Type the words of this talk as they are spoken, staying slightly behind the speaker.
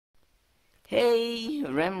Hey,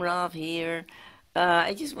 Remrov here.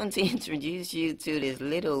 I just want to introduce you to this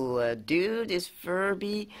little dude, this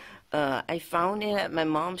Furby. I found it at my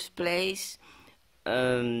mom's place.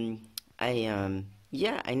 Um,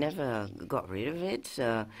 yeah, I never got rid of it.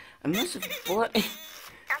 I must have bought.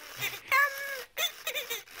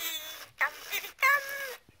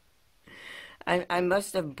 I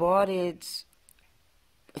must have bought it.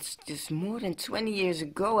 It's just more than 20 years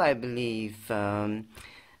ago, I believe.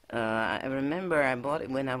 I remember I bought it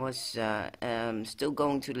when I was still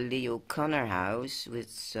going to the Leo Connor house,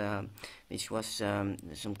 which was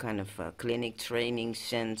some kind of clinic training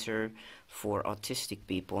center for autistic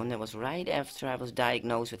people. And that was right after I was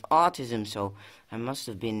diagnosed with autism, so I must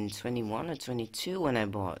have been 21 or 22 when I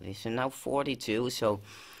bought this. And now 42, so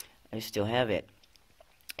I still have it.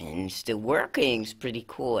 And it's still working. It's pretty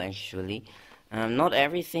cool, actually. Not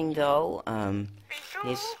everything, though.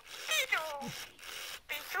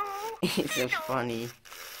 It's so funny.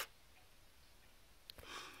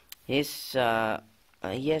 He has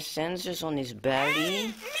sensors on his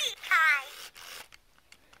belly.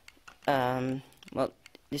 Well,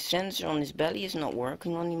 the sensor on his belly is not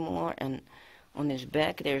working anymore, and on his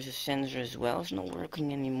back there's a sensor as well. It's not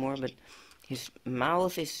working anymore, but his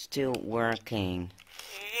mouth is still working.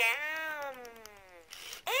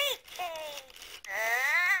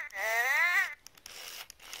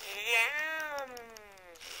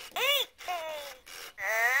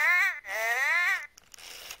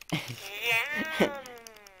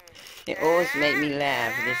 It always made me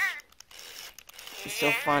laugh. It's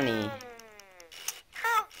so funny.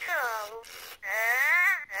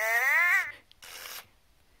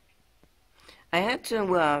 I had to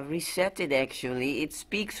reset it, actually. It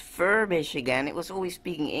speaks Furbish again. It was always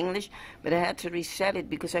speaking English, but I had to reset it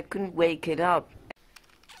because I couldn't wake it up.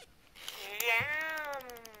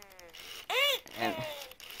 And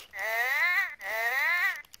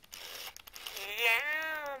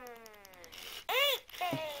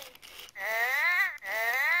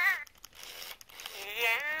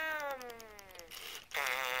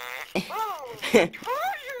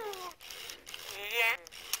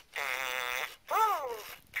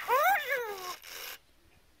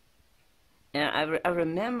yeah, I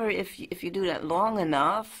remember if you do that long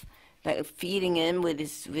enough, like feeding him with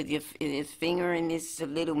his finger in his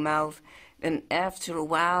little mouth, then after a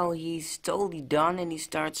while he's totally done and he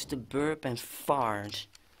starts to burp and fart.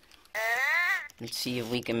 Let's see if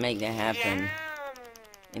we can make that happen.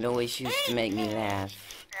 It always used to make me laugh.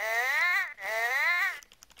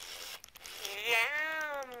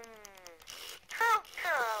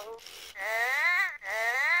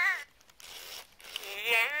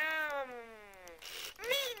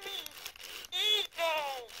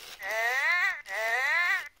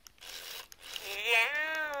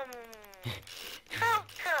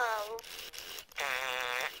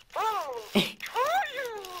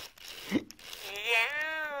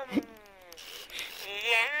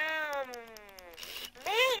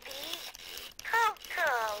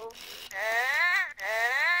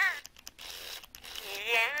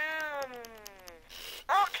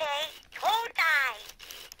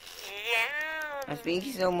 I think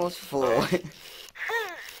he's almost full.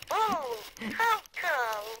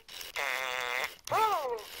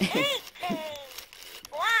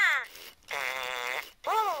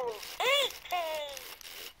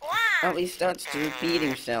 Oh, he starts to repeat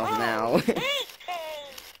himself now.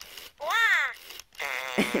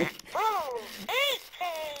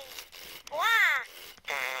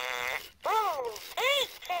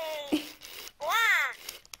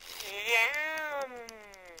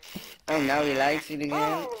 Oh, now he likes it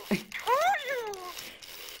again.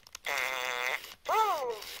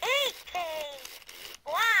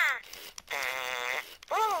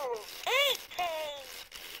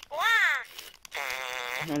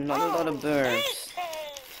 And not a lot of birds.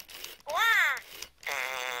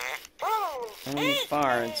 And he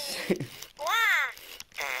farts.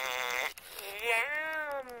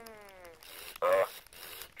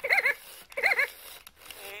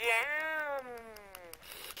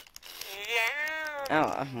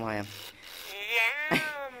 Oh, my. I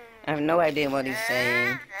have no idea what he's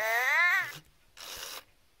saying.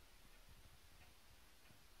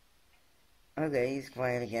 Okay, he's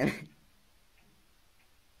quiet again.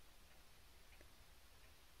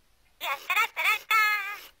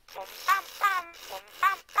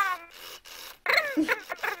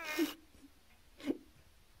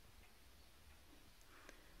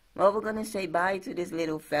 Well, we're gonna say bye to this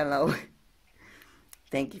little fellow.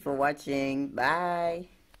 Thank you for watching. Bye.